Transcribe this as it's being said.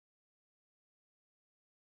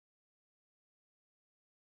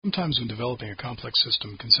Sometimes when developing a complex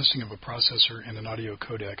system consisting of a processor and an audio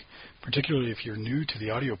codec, particularly if you're new to the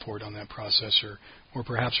audio port on that processor, or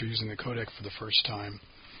perhaps you're using the codec for the first time,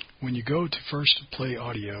 when you go to first play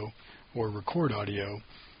audio or record audio,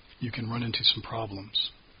 you can run into some problems.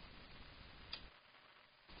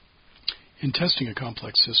 In testing a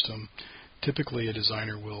complex system, typically a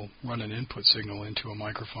designer will run an input signal into a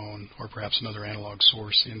microphone or perhaps another analog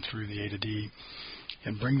source in through the A to D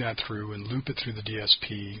and bring that through and loop it through the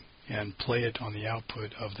DSP and play it on the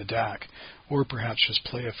output of the DAC, or perhaps just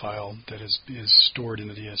play a file that is stored in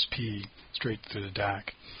the DSP straight through the DAC.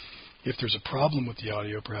 If there's a problem with the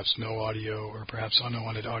audio, perhaps no audio or perhaps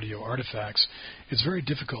unwanted audio artifacts, it's very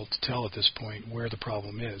difficult to tell at this point where the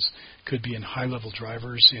problem is. Could be in high-level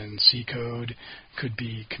drivers in C code, could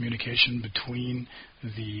be communication between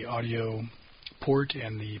the audio port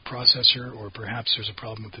and the processor, or perhaps there's a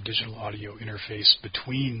problem with the digital audio interface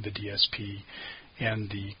between the DSP and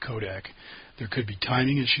the codec. There could be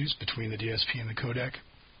timing issues between the DSP and the codec.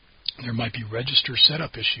 There might be register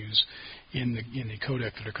setup issues in the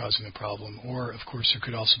codec that are causing the problem, or of course there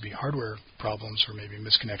could also be hardware problems or maybe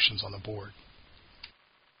misconnections on the board.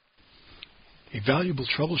 A valuable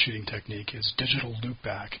troubleshooting technique is digital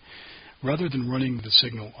loopback. Rather than running the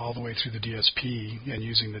signal all the way through the DSP and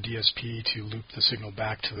using the DSP to loop the signal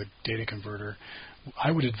back to the data converter,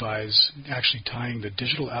 I would advise actually tying the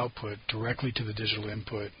digital output directly to the digital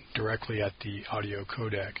input directly at the audio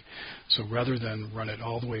codec. So rather than run it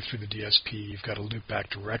all the way through the DSP, you've got to loop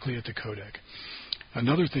back directly at the codec.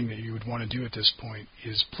 Another thing that you would want to do at this point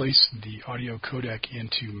is place the audio codec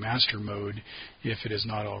into master mode if it is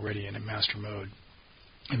not already in a master mode.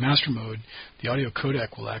 In master mode, the audio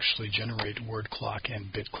codec will actually generate word clock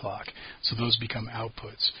and bit clock, so those become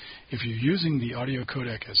outputs. If you're using the audio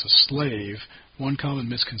codec as a slave, one common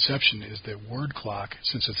misconception is that word clock,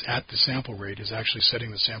 since it's at the sample rate, is actually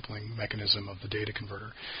setting the sampling mechanism of the data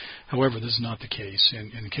converter. However, this is not the case.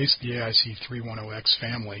 In the case of the AIC310X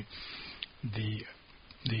family, the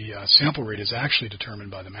sample rate is actually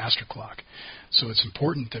determined by the master clock. So it's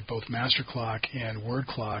important that both master clock and word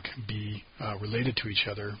clock be related to each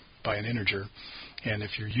other by an integer. And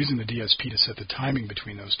if you're using the DSP to set the timing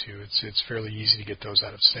between those two, it's fairly easy to get those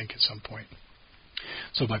out of sync at some point.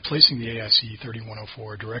 So by placing the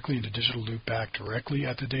AIC3104 directly into digital loopback directly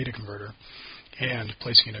at the data converter and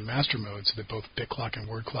placing it in master mode so that both bit clock and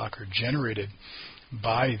word clock are generated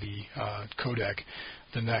by the codec,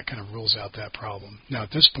 then that kind of rules out that problem. Now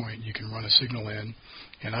at this point you can run a signal in,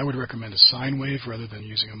 and I would recommend a sine wave rather than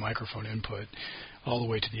using a microphone input all the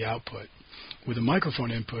way to the output. With a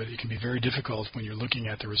microphone input, it can be very difficult when you're looking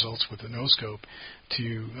at the results with a no-scope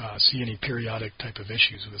to see any periodic type of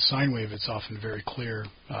issues. With a sine wave, it's often very clear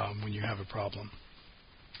when you have a problem.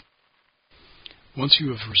 Once you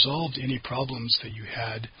have resolved any problems that you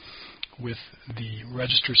had with the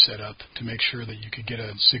register setup to make sure that you could get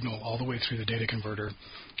a signal all the way through the data converter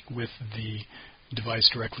with the device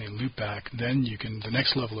directly in loopback, then the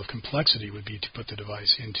next level of complexity would be to put the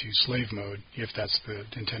device into slave mode if that's the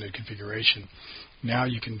intended configuration. Now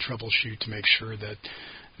you can troubleshoot to make sure that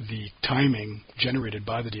the timing generated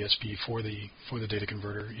by the DSP for the data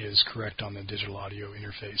converter is correct on the digital audio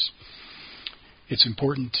interface. It's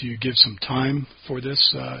important to give some time for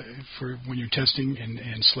this for when you're testing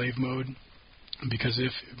in slave mode, because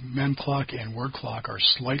if mem clock and word clock are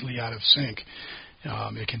slightly out of sync,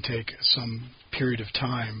 it can take some period of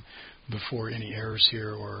time before any errors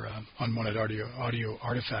here or unwanted audio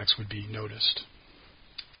artifacts would be noticed.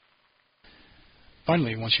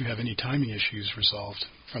 Finally, once you have any timing issues resolved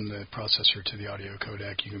from the processor to the audio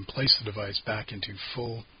codec, you can place the device back into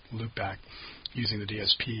full loopback using the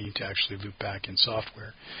DSP to actually loop back in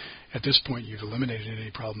software. At this point, you've eliminated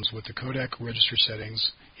any problems with the codec register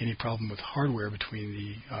settings, any problem with hardware between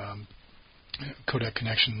the codec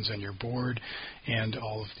connections and your board, and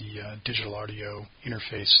all of the digital audio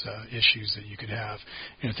interface issues that you could have.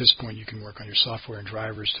 And at this point, you can work on your software and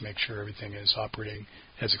drivers to make sure everything is operating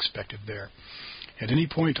as expected there. At any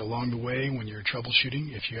point along the way when you're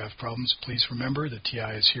troubleshooting, if you have problems, please remember that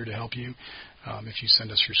TI is here to help you. If you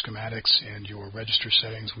send us your schematics and your register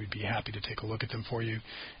settings, we'd be happy to take a look at them for you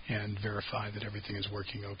and verify that everything is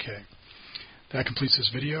working okay. That completes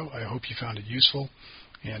this video. I hope you found it useful.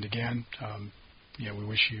 And again, we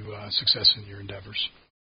wish you success in your endeavors.